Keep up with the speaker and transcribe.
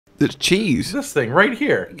It's cheese. This thing right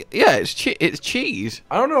here. Yeah, it's cheese.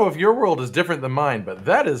 I don't know if your world is different than mine, but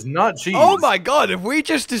that is not cheese. Oh my god, have we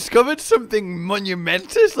just discovered something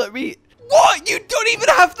monumentous? Let me... What? You don't even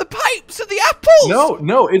have the pipes of the apples!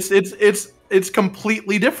 No, it's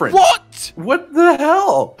completely different. What? What the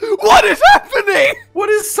hell? What is happening? What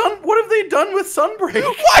have they done with Sunbreak?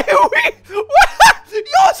 Why are we... What?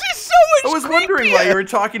 Yours is so much I was wondering why you were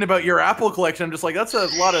talking about your apple collection. I'm just like, that's a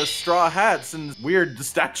lot of straw hats and weird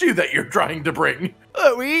statue that you're trying to bring.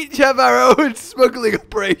 We each have our own smuggling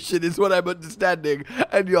operation, is what I'm understanding.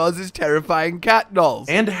 And yours is terrifying cat dolls.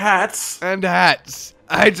 And hats. And hats.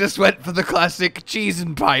 I just went for the classic cheese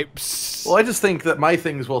and pipes. Well, I just think that my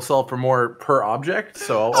things will sell for more per object,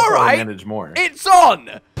 so I'll probably manage more. It's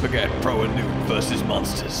on! Forget pro and noob versus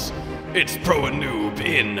monsters. It's pro and noob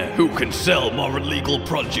in who can sell more illegal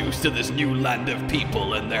produce to this new land of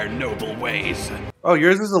people and their noble ways. Oh,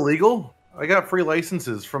 yours is illegal? I got free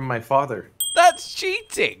licenses from my father. That's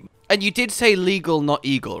cheating! And you did say legal, not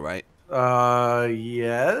eagle, right?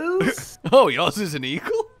 Yes? Oh, yours is an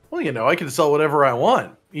eagle? Well, you know, I can sell whatever I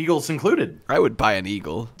want. Eagles included. I would buy an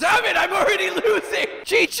eagle. Damn it, I'm already losing!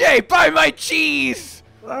 Chiche, buy my cheese!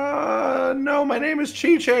 No, my name is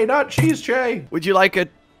Chiche, not Cheese-Che. Would you like a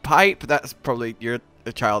pipe? That's probably, you're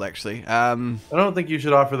a child, actually. I don't think you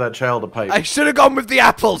should offer that child a pipe. I should have gone with the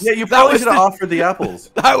apples! Yeah, you probably should have offered the apples.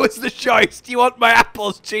 That was the choice. Do you want my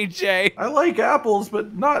apples, Chiche? I like apples,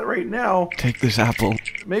 but not right now. Take this apple.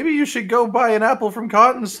 Maybe you should go buy an apple from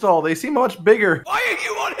Cotton Stall. They seem much bigger. Why are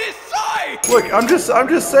you on his side? Look, I'm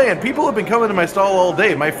just saying, people have been coming to my stall all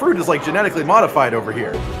day. My fruit is like genetically modified over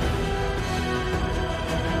here.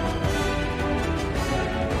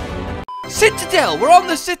 Citadel! We're on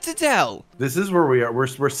the Citadel! This is where we are. We're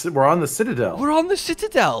on the Citadel. We're on the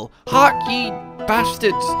Citadel! Hark ye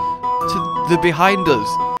bastards to the behind us.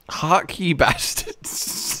 Hark ye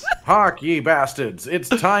bastards. Hark ye bastards. It's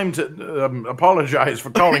time to apologize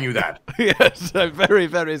for calling you that. Yes, I'm very,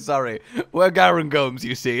 very sorry. We're Garangomes,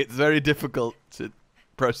 you see. It's very difficult to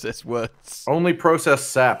process words. Only process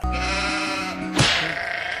sap.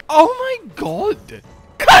 Oh my god!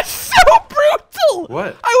 That's so brutal!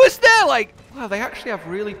 What? I was there like, wow, they actually have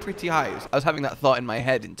really pretty eyes. I was having that thought in my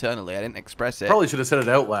head internally. I didn't express it. Probably should have said it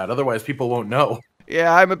out loud, otherwise people won't know.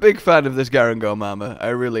 Yeah, I'm a big fan of this Garangome armor. I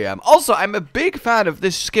really am. Also, I'm a big fan of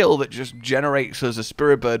this skill that just generates us a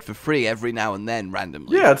spirit bird for free every now and then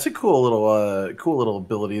randomly. Yeah, it's a cool little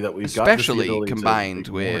ability that we've got. Especially combined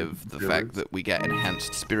with the fact that we get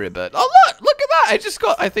enhanced spirit bird. Oh, look at that!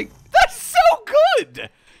 I think, that's so good!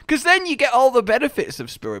 Because then you get all the benefits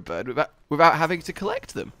of Spirit Bird without having to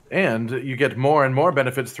collect them. And you get more and more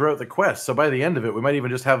benefits throughout the quest, so by the end of it, we might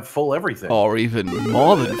even just have full everything. Or even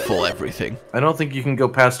more than full everything. I don't think you can go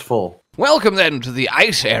past full. Welcome then to the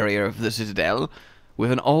ice area of the Citadel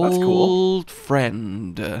with an old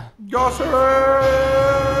friend. GOSS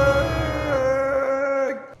HARAG!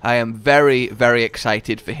 I am very, very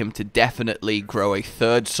excited for him to definitely grow a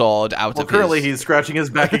third sword out of his... Currently he's scratching his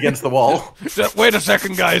back against the wall. Wait a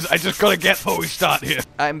second, guys. I just gotta get before we start here.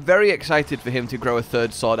 I'm very excited for him to grow a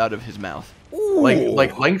third sword out of his mouth. Ooh.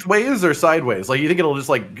 Like lengthways or sideways? Like, you think it'll just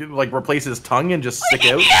like replace his tongue and just stick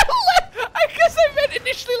out? Yeah, I guess I meant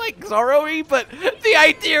initially like Zorro-y, but the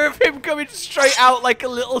idea of him coming straight out like a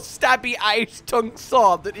little stabby ice tongue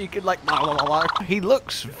sword that he can like... He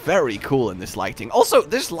looks very cool in this lighting. Also,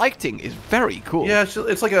 this lighting is very cool. Yeah,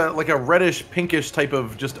 it's like a reddish, pinkish type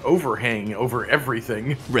of just overhang over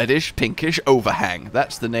everything. Reddish, pinkish overhang.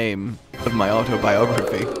 That's the name of my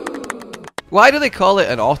autobiography. Why do they call it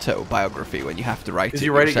an autobiography when you have to write it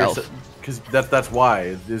yourself? Because that's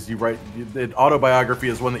why you write. Autobiography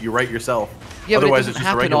is one that you write yourself. Yeah, otherwise but it doesn't it's just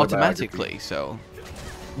happen a automatically. So.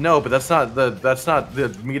 No, but that's not the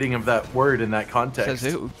meaning of that word in that context.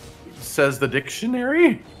 Says who? Says the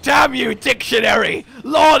dictionary. Damn you, dictionary!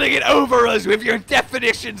 Lording it over us with your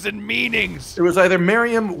definitions and meanings! It was either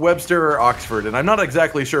Merriam, Webster, or Oxford, and I'm not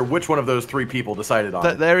exactly sure which one of those three people decided on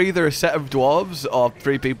it. They're either a set of dwarves or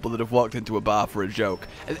three people that have walked into a bar for a joke.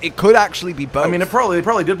 It could actually be both. I mean, they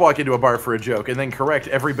probably did walk into a bar for a joke and then correct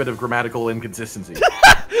every bit of grammatical inconsistency.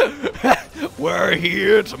 We're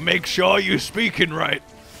here to make sure you're speaking right.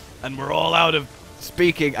 And we're all out of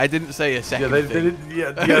speaking. I didn't say a second thing.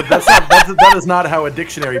 That is not how a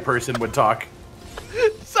dictionary person would talk.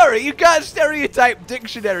 Sorry, you can't stereotype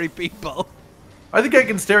dictionary people. I think I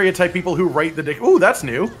can stereotype people who write the Ooh, that's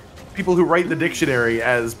new. People who write the dictionary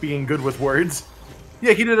as being good with words.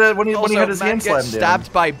 Yeah, he did it when he had his hand slammed in.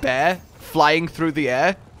 Stabbed by bear, flying through the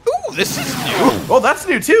air. Ooh, this is new. Oh, that's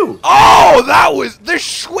new too. Oh, that was the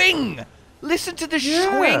swing. Listen to the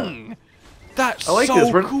swing. That's I like so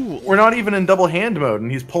this. cool. We're not even in double hand mode,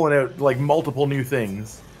 and he's pulling out like multiple new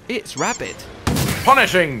things. It's Rabbit.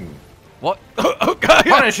 Punishing. What? Oh God!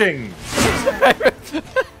 Punishing. I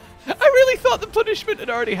really thought the punishment had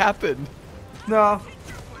already happened. No.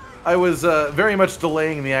 I was very much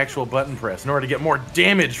delaying the actual button press in order to get more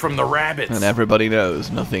damage from the rabbits. And everybody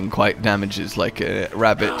knows nothing quite damages like a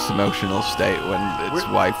rabbit's emotional state when its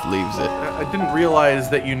wife leaves it. I didn't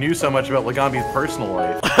realize that you knew so much about Lagambi's personal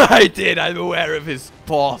life. I did. I'm aware of his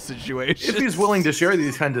poor situation. If he's willing to share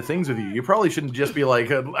these kinds of things with you, you probably shouldn't just be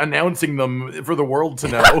like announcing them for the world to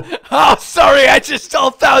know. Oh, sorry. I just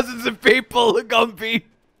told thousands of people, Lagambi.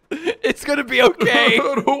 It's gonna be okay.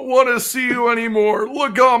 I don't want to see you anymore.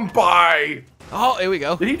 Lagambi. Oh, here we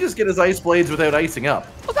go. Did he just get his ice blades without icing up?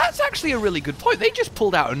 Well, that's actually a really good point. They just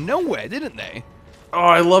pulled out of nowhere, didn't they? Oh,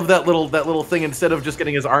 I love that little thing. Instead of just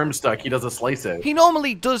getting his arm stuck, he does a slice out. He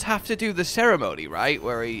normally does have to do the ceremony, right?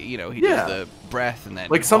 Where he does the breath and then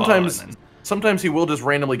like sometimes he will just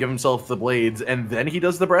randomly give himself the blades and then he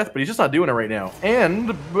does the breath, but he's just not doing it right now. And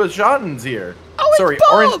Bashatin's here. Oh, sorry,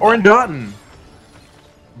 Orandatin.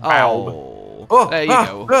 Oh, there you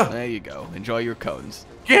go. There you go. Enjoy your cones.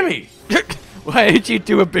 Gimme! Why did you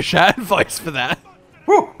do a Bishat voice for that?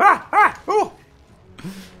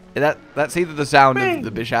 That's either the sound of the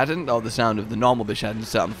Bishatin or the sound of the normal Bishatin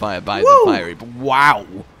set on fire by the fiery. But wow!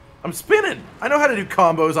 I'm spinning. I know how to do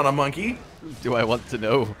combos on a monkey. Do I want to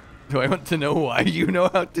know? Do I want to know why you know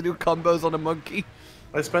how to do combos on a monkey?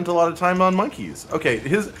 I spent a lot of time on monkeys. Okay,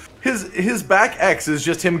 his back X is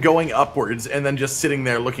just him going upwards and then just sitting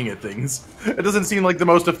there looking at things. It doesn't seem like the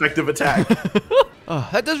most effective attack. Oh,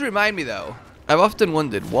 that does remind me though. I've often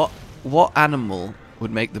wondered what animal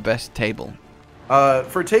would make the best table.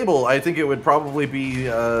 For table, I think it would probably be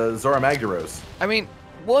Zora Magdaros. I mean,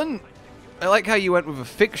 one, I like how you went with a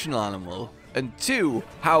fictional animal. And two,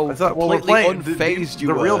 how completely unfazed you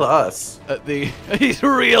were. They're real to us. He's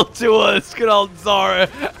real to us, good old Zora.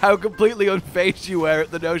 How completely unfazed you were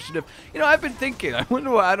at the notion of, I've been thinking, I wonder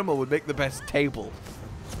what animal would make the best table.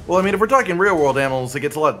 Well, I mean, if we're talking real world animals, it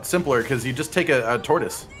gets a lot simpler because you just take a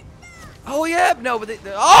tortoise. Oh yeah, no, but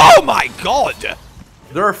oh my God!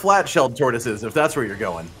 There are flat-shelled tortoises, if that's where you're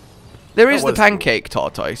going. There is the pancake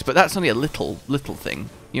tortoise, but that's only a little thing.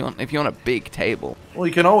 If you want a big table. Well,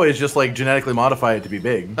 you can always just like genetically modify it to be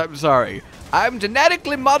big. I'm sorry. I'm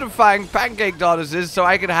genetically modifying pancake tortoises so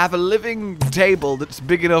I can have a living table that's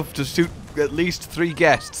big enough to suit at least 3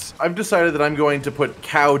 guests. I've decided that I'm going to put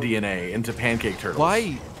cow DNA into pancake turtles.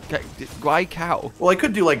 Why? Why cow? Well, I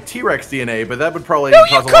could do like T-Rex DNA, but that would probably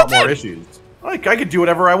cause a lot more issues. Like, I could do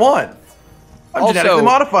whatever I want. I'm genetically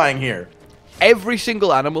modifying here. Every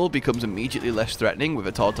single animal becomes immediately less threatening with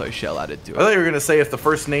a tortoise shell added to it. I thought you were gonna say if the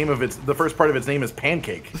first part of its name is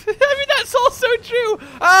pancake. I mean, that's also true.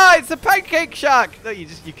 Ah, it's a pancake shark. No, you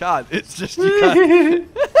can't. It's just you can't.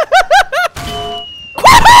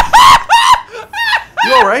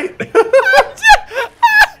 You all right?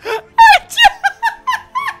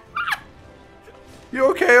 You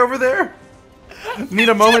okay over there? Need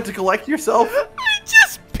a moment to collect yourself? I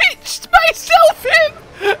just pitched myself in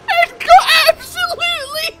and got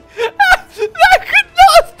absolutely. That could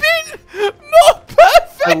not have been more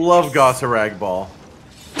perfect. I love GOSS HARAG ball.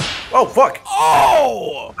 Oh fuck!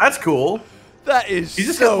 Oh, that's cool. That is. He's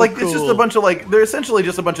just so got, cool. It's just a bunch of they're essentially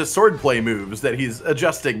just a bunch of swordplay moves that he's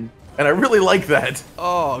adjusting, and I really like that.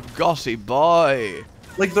 Oh, gossy boy.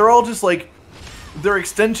 Like they're all just they're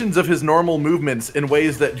extensions of his normal movements in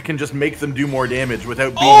ways that can just make them do more damage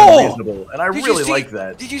without being unreasonable, and I really like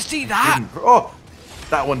that. Did you see that? Oh,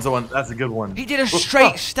 that one's the one. That's a good one. He did a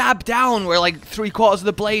straight stab down where like 3/4 of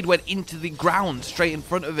the blade went into the ground straight in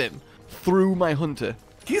front of him, through my hunter.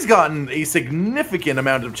 He's gotten a significant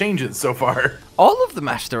amount of changes so far. All of the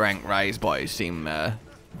Master Rank Rise boys seem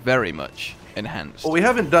very much enhanced. Well, we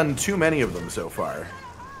haven't done too many of them so far.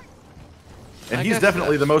 And he's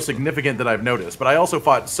definitely the most significant that I've noticed. But I also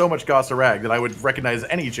fought so much GOSS HARAG that I would recognize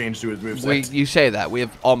any change to his moveset. You say that. We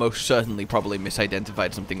have almost certainly probably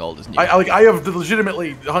misidentified something old as new. I have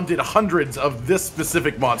legitimately hunted hundreds of this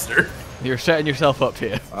specific monster. You're setting yourself up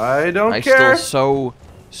here. I don't care. I still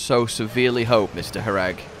so severely hope, Mr.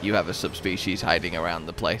 Harag, you have a subspecies hiding around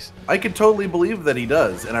the place. I could totally believe that he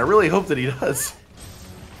does, and I really hope that he does.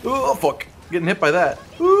 Oh, fuck. Getting hit by that.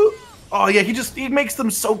 Ooh. Oh, yeah, he makes them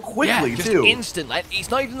so quickly, too. Instant. Like, it's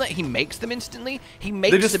not even that he makes them instantly. He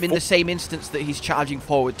makes them in the same instance that he's charging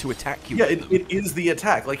forward to attack you. Yeah, it is the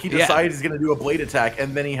attack. Like, he decides he's going to do a blade attack,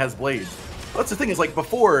 and then he has blades. That's the thing, is like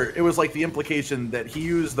before, it was like the implication that he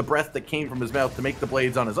used the breath that came from his mouth to make the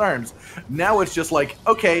blades on his arms. Now it's just like,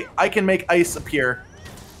 okay, I can make ice appear.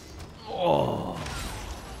 Oh.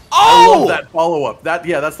 Oh! I love that follow-up.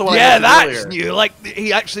 That's the one Yeah, I mentioned that's earlier. new. Like,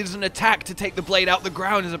 he actually doesn't attack to take the blade out the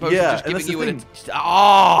ground as opposed to just and giving that's the you an... thing.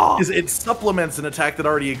 Oh! It supplements an attack that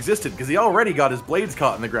already existed, because he already got his blades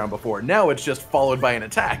caught in the ground before. Now it's just followed by an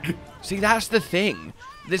attack. See, that's the thing.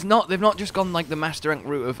 They've not just gone like the Master Rank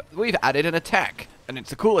route of, we've added an attack, and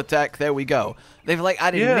it's a cool attack, there we go. They've like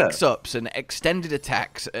added mix-ups and extended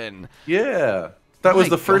attacks and... Yeah. That was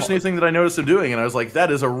the first new thing that I noticed him doing, and I was like,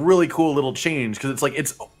 that is a really cool little change, because it's like,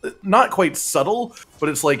 it's not quite subtle, but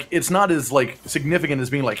it's like, it's not as like significant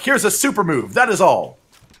as being like, here's a super move, that is all.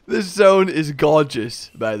 This zone is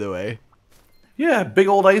gorgeous, by the way. Yeah, big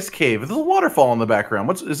old ice cave. There's a waterfall in the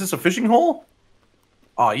background. Is this a fishing hole?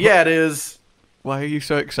 Oh, yeah, it is. Why are you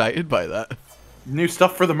so excited by that? New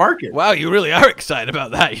stuff for the market. Wow, you really are excited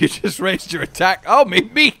about that. You just raised your attack. Oh,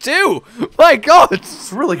 me too. My God.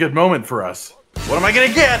 It's a really good moment for us. What am I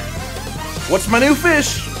gonna get? What's my new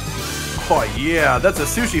fish? Oh yeah, that's a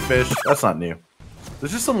sushi fish. That's not new.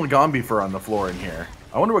 There's just some Lagambi fur on the floor in here.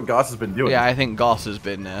 I wonder what Goss has been doing. Yeah, I think Goss has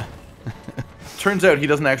been... Turns out he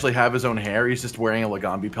doesn't actually have his own hair. He's just wearing a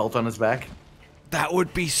Lagambi pelt on his back. That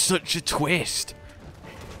would be such a twist.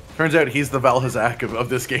 Turns out he's the Valhazak of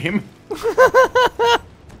this game.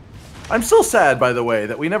 I'm still sad, by the way,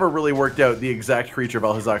 that we never really worked out the exact creature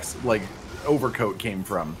Valhazak's like overcoat came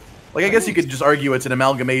from. Like, I guess you could just argue it's an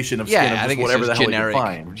amalgamation of skin of just whatever the hell you can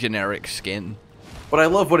find. Generic skin. But I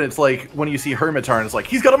love when it's like, when you see Hermitar and it's like,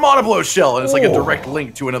 he's got a monoblow shell, and it's like a direct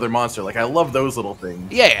link to another monster. Like, I love those little things.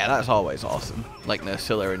 Yeah, that's always awesome. Like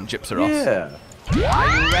Nursilla and Gypsaros. Yeah. Are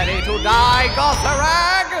you ready to die, GOSS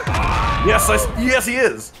HARAG? Yes, he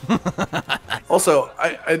is. Also,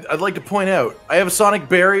 I'd like to point out, I have a Sonic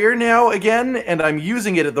Barrier now again, and I'm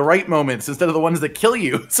using it at the right moments instead of the ones that kill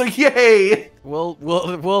you. So yay! We'll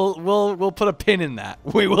put a pin in that.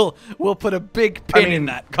 We'll put a big pin in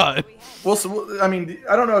that cut. Well, I mean,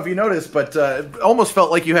 I don't know if you noticed, but it almost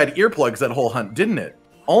felt like you had earplugs that whole hunt, didn't it?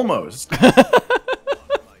 Almost.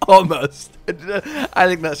 Almost. I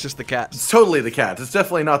think that's just the cat. It's totally the cat. It's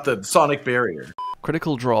definitely not the Sonic Barrier.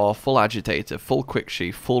 Critical draw, full agitator, full quick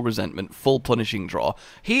sheath, full resentment, full punishing draw.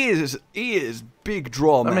 He is big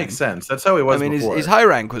draw man. That makes sense. That's how he was before. His high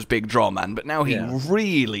rank was big draw man, but now he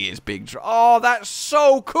really is big draw. Oh, that's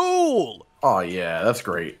so cool. Oh yeah, that's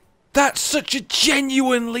great. That's such a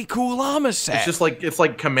genuinely cool armor set. It's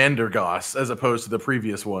like Commander Goss as opposed to the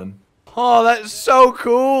previous one. Oh, that's so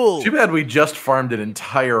cool. Too bad we just farmed an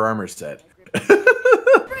entire armor set. Bring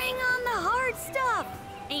on the hard stuff.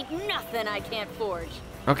 Ain't nothing I can't forge.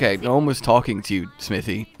 Okay, no one was talking to you,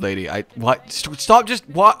 Smithy, lady. Stop just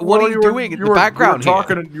what are you doing in the background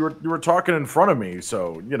here? You were talking in front of me,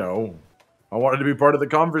 so, you know, I wanted to be part of the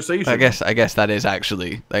conversation. I guess that is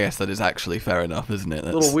actually fair enough, isn't it? It's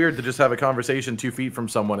a little weird to just have a conversation 2 feet from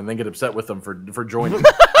someone and then get upset with them for joining.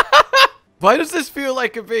 Why does this feel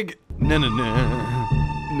like a big no?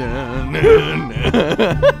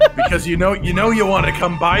 Because you know you want to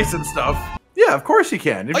come buy some stuff. Yeah, of course you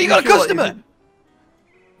can. Oh, you got a customer. Of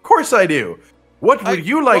course I do. What would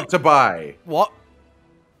you like to buy? What?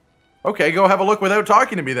 Okay, go have a look without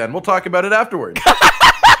talking to me then. We'll talk about it afterwards.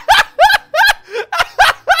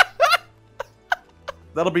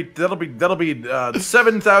 That'll be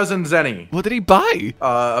 7,000 zenny. What did he buy?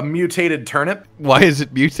 A mutated turnip. Why is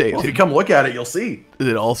it mutated? Well, if you come look at it, you'll see. Is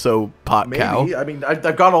it also pot cow? I mean,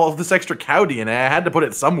 I've got all of this extra cow DNA. I had to put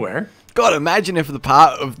it somewhere. God, imagine if the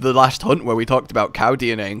part of the last hunt where we talked about cow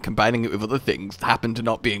DNA and combining it with other things happened to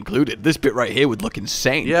not be included. This bit right here would look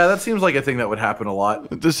insane. Yeah, that seems like a thing that would happen a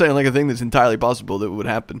lot. It does sound like a thing that's entirely possible that would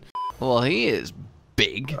happen. Well, he is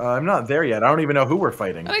big. I'm not there yet. I don't even know who we're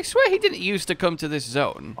fighting. And I swear he didn't used to come to this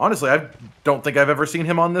zone. Honestly, I don't think I've ever seen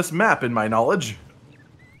him on this map in my knowledge.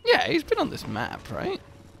 Yeah, he's been on this map, right?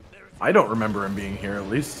 I don't remember him being here, at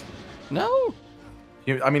least. No?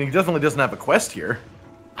 I mean, he definitely doesn't have a quest here.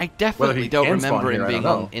 I definitely don't remember him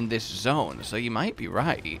being in this zone, so you might be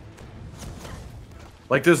right.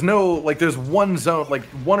 Like, there's one zone, like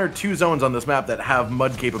 1 or 2 zones on this map that have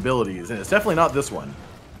mud capabilities, and it's definitely not this one.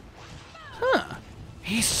 Huh.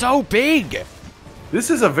 He's so big! This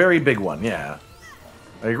is a very big one, yeah.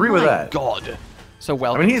 I agree with that. God. So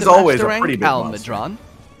welcome he's to always Master a pretty big Almudron.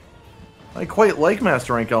 I quite like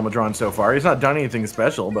Master Rank Almudron so far. He's not done anything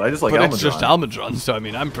special, but I just like Almudron. But it's just Almudron, so I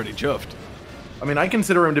mean, I'm pretty chuffed. I mean, I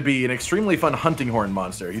consider him to be an extremely fun hunting horn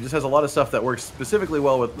monster. He just has a lot of stuff that works specifically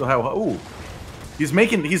well with how... Ooh. He's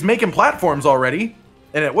making platforms already,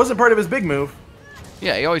 and it wasn't part of his big move.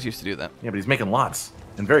 Yeah, he always used to do that. Yeah, but he's making lots,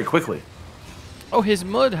 and very quickly. Oh, his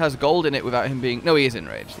mud has gold in it without him being... No, he is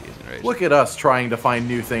enraged. He is enraged. Look at us trying to find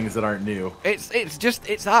new things that aren't new.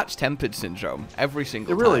 It's arch-tempered syndrome every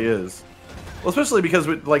single time. It really is. Well, especially because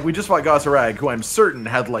we just fought GOSS HARAG, who I'm certain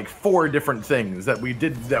had like 4 different things that we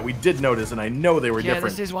did notice, and I know they were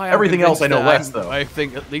different. This is why everything else I know less though. I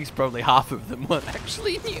think at least probably half of them weren't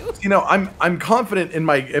actually new. You know, I'm confident in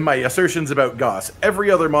my assertions about GOSS.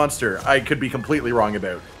 Every other monster I could be completely wrong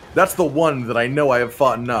about. That's the one that I know I have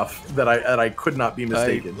fought enough that I could not be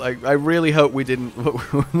mistaken. I really hope we didn't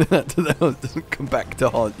that doesn't come back to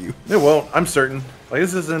haunt you. It won't. I'm certain. Like,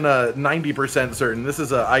 this isn't a 90% certain. This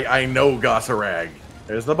is a I know GOSS HARAG.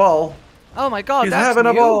 There's the ball. Oh my god, He's that's having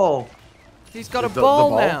a new. ball. He's got a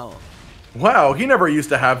ball now. Wow, he never used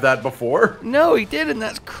to have that before. No, he didn't.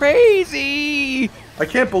 That's crazy. I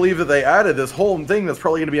can't believe that they added this whole thing that's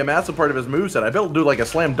probably going to be a massive part of his moveset. I bet he'll do like a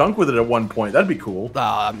slam dunk with it at one point. That'd be cool.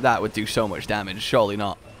 That would do so much damage. Surely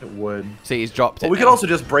not. It would. See, he's dropped it. Well, we could also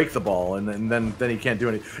just break the ball, and then he can't do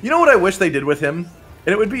anything. You know what I wish they did with him?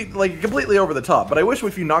 And it would be like completely over the top, but I wish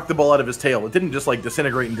if you knocked the ball out of his tail, it didn't just like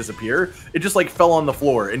disintegrate and disappear. It just like fell on the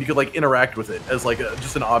floor, and you could like interact with it as like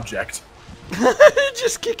just an object.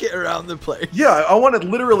 Just kick it around the place. Yeah, I want to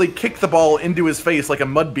literally kick the ball into his face like a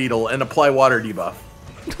mud beetle and apply water debuff.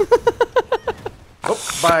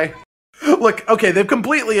 Oh, bye. Look, okay, they've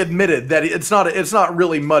completely admitted that it's not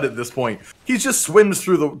really mud at this point. He just swims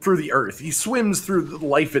through the earth. He swims through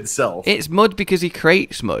life itself. It's mud because he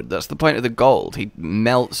creates mud. That's the point of the gold. He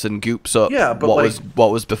melts and goops up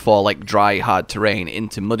what was before like dry, hard terrain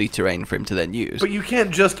into muddy terrain for him to then use. But you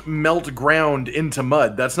can't just melt ground into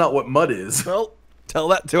mud. That's not what mud is. Well, tell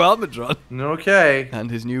that to Almudron. Okay.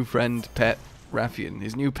 And his new friend Pet Rathian.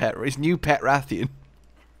 His new pet Rathian.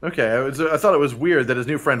 Okay, I thought it was weird that his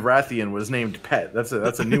new friend Rathian was named Pet. That's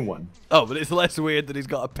a new one. Oh, but it's less weird that he's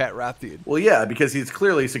got a pet Rathian. Well, yeah, because he's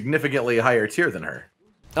clearly significantly higher tier than her.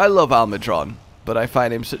 I love Almudron, but I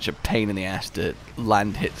find him such a pain in the ass to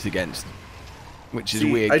land hits against, which is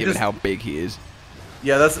weird given how big he is.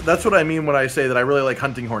 Yeah, that's what I mean when I say that I really like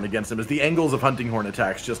Hunting Horn against him. Is the angles of Hunting Horn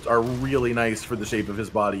attacks just are really nice for the shape of his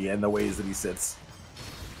body and the ways that he sits.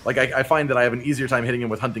 Like, I find that I have an easier time hitting him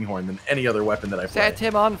with Hunting Horn than any other weapon that I play. Set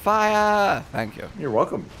him on fire! Thank you. You're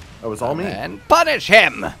welcome. That was all me. And punish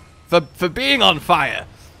him for being on fire!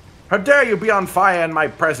 How dare you be on fire in my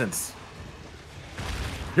presence?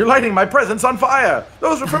 You're lighting my presents on fire!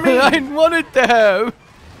 Those are for me! I wanted them!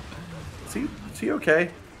 Is he okay?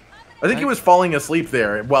 I think he was falling asleep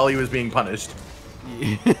there while he was being punished.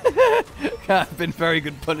 Can't have been very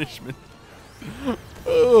good punishment.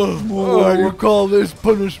 Oh, you call this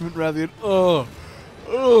punishment, Rathian? Oh,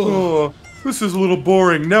 this is a little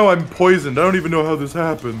boring. Now I'm poisoned. I don't even know how this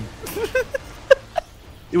happened.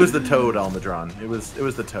 It was the toad, Almudron. It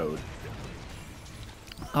was the toad.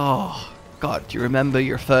 Oh, God, do you remember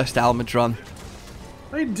your first Almudron?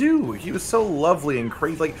 I do. He was so lovely and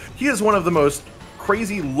crazy. Like, he is one of the most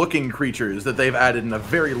crazy-looking creatures that they've added in a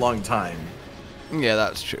very long time. Yeah,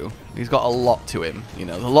 that's true. He's got a lot to him, you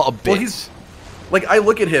know, a lot of bits. Well, like, I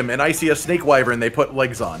look at him and I see a snake wyvern they put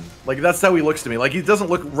legs on. Like, that's how he looks to me. Like, he doesn't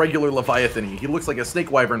look regular Leviathan-y. He looks like a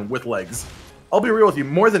snake wyvern with legs. I'll be real with you.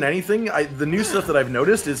 More than anything, the new stuff that I've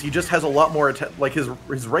noticed is he just has a lot more, like, his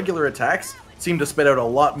regular attacks seem to spit out a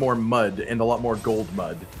lot more mud and a lot more gold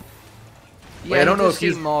mud. Yeah, like, I don't know if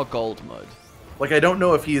he's more gold mud. Like, I don't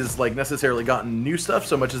know if he's, like, necessarily gotten new stuff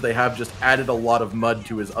so much as they have just added a lot of mud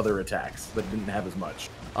to his other attacks, but didn't have as much.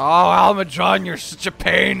 Oh, Almudron, you're such a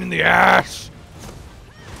pain in the ass.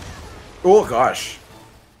 Oh, gosh.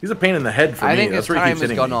 He's a pain in the head for me. I think That's as where he time keeps has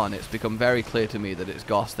hitting gone me. on, it's become very clear to me that it's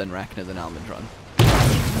GOSS, then Rachna, then Almudron.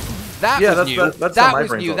 That was new. That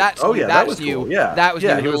was new. That's new. That's new. Yeah. That was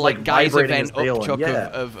new. He was like Guy's event upchuck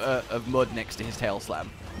of mud next to his tail slam.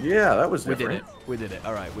 Yeah, that was different. We did it.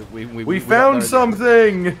 All right. We found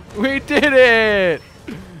something. We did it.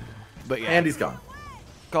 But yeah. And he's gone.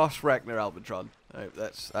 GOSS, Rachna, Almudron.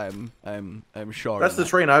 That's I'm sure. That's the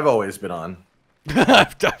train I've always been on.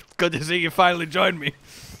 Good to see you finally joined me.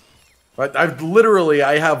 But I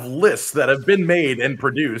have lists that have been made and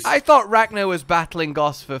produced. I thought Rachna was battling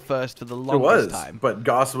GOSS for the longest time. But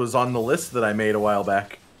GOSS was on the list that I made a while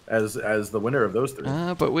back as the winner of those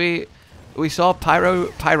 3. But we saw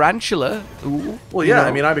Pyrantula. Ooh, well, yeah,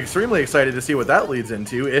 I mean, I'm extremely excited to see what that leads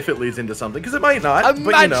into, if it leads into something, because it might not. Imagine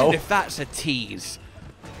but, you know, if that's a tease.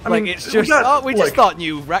 I like, mean, it's just we just thought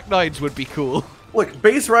new Rachnoids would be cool. Look,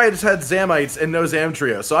 base rides had Zamites and no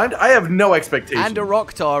Zamtrio, so I have no expectations. And a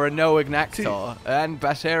Roctor and no Ignactor, and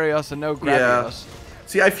Basarios and no Gravios. Yeah.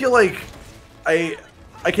 See, I feel like I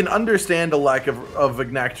can understand a lack of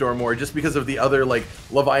Ignactor more just because of the other, like,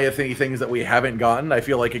 Leviathan-y things that we haven't gotten. I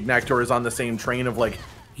feel like Ignactor is on the same train of, like,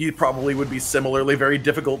 he probably would be similarly very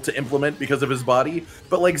difficult to implement because of his body.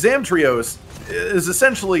 But, like, Zamtrios is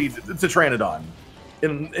essentially Tyrannodon.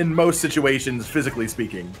 in most situations, physically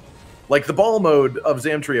speaking. Like, the ball mode of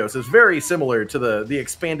Zamtrios is very similar to the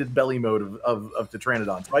expanded belly mode of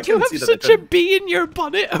Tetranodon. So I You can see have that such a bee in your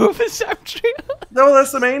bonnet over Zamtrios. No,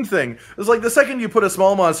 that's the main thing. It's like the second you put a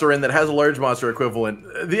small monster in that has a large monster equivalent,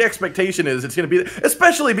 the expectation is it's going to be,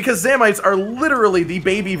 especially because Zamites are literally the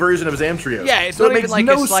baby version of Zamtrios. Yeah, it's so not it even makes like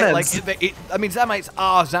no a slight, sense. like, I mean, Zamites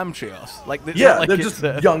are Zamtrios. Like, Yeah, like they're just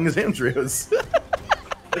young Zamtrios.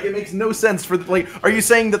 Like, it makes no sense for, like, are you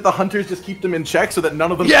saying that the hunters just keep them in check so that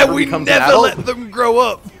none of them ever becomes an adult? Never let them grow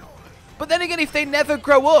up. But then again, if they never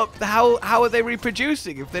grow up, how are they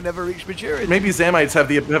reproducing if they never reach maturity? Maybe Zamites have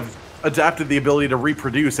adapted the ability to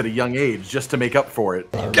reproduce at a young age just to make up for it.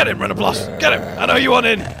 Get him, Renablos. Get him. I know you want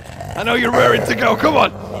in. I know you're raring to go. Come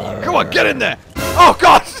on. Come on, get in there. Oh,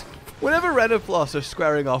 God. Whenever Renablos are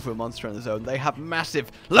squaring off with a monster in the zone, they have massive,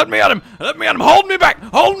 let me at him, hold me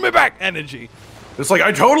back energy. It's like,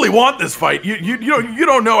 I totally want this fight. You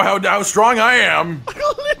don't know how strong I am.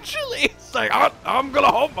 Literally, it's like, I'm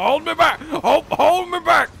gonna hold me back. Hold me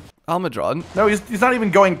back. Almudron. No, he's not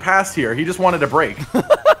even going past here. He just wanted a break.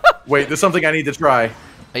 Wait, there's something I need to try.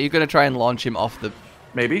 Are you gonna try and launch him off the...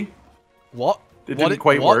 Maybe. What? It didn't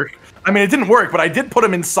quite work. I mean, it didn't work, but I did put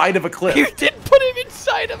him inside of a cliff. You did put him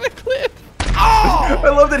inside of a cliff. Oh! I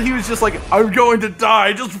love that he was just like, I'm going to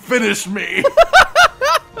die. Just finish me.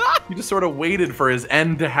 He just sort of waited for his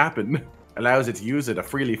end to happen. Allows it to use it to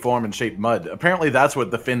freely form and shape mud. Apparently that's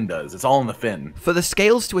what the fin does. It's all in the fin. For the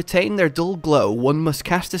scales to attain their dull glow, one must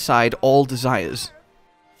cast aside all desires.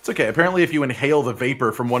 It's okay. Apparently if you inhale the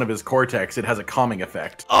vapor from one of his cortex, it has a calming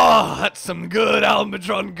effect. Oh, that's some good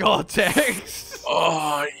Almudron Cortex.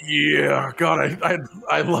 Oh, yeah. God,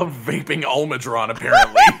 I love vaping Almudron,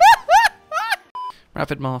 apparently.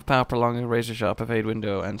 Rapid morph, power prolonging, razor sharp, evade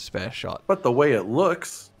window, and spare shot. But the way it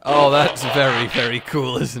looks... Oh, that's very, very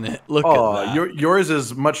cool, isn't it? Look at that. Yours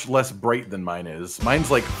is much less bright than mine is. Mine's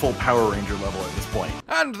like full Power Ranger level at this point.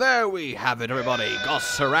 And there we have it, everybody.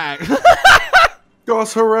 GOSS HARAG.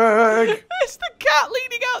 GOSS HARAG! It's the cat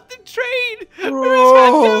leading out the train. With his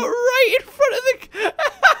hand out right in front of the...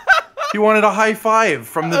 He wanted a high five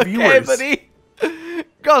from the viewers. Okay, buddy.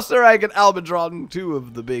 GOSS HARAG and Almudron, two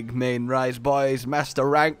of the big main Rise boys, master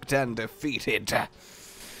ranked and defeated.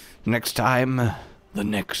 Next time, the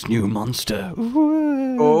next new monster.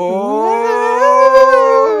 Oh!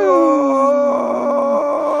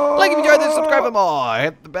 Like if you enjoyed this, subscribe for more,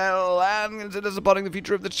 hit the bell, and consider supporting the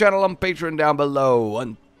future of the channel on Patreon down below.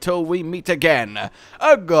 Until we meet again,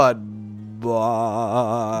 goodbye.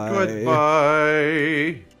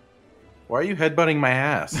 Goodbye. Why are you headbutting my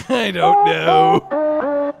ass? I don't know.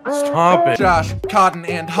 Stop it. Josh, Cotton,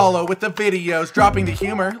 and Hollow with the videos, dropping the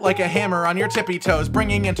humor like a hammer on your tippy toes,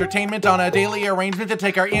 bringing entertainment on a daily arrangement to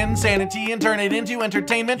take our insanity and turn it into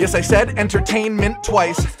entertainment. Yes, I said entertainment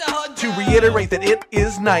twice, to reiterate that it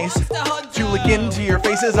is nice to look into your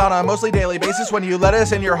faces on a mostly daily basis when you let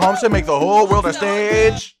us in your homes to make the whole world a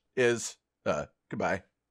stage. Goodbye.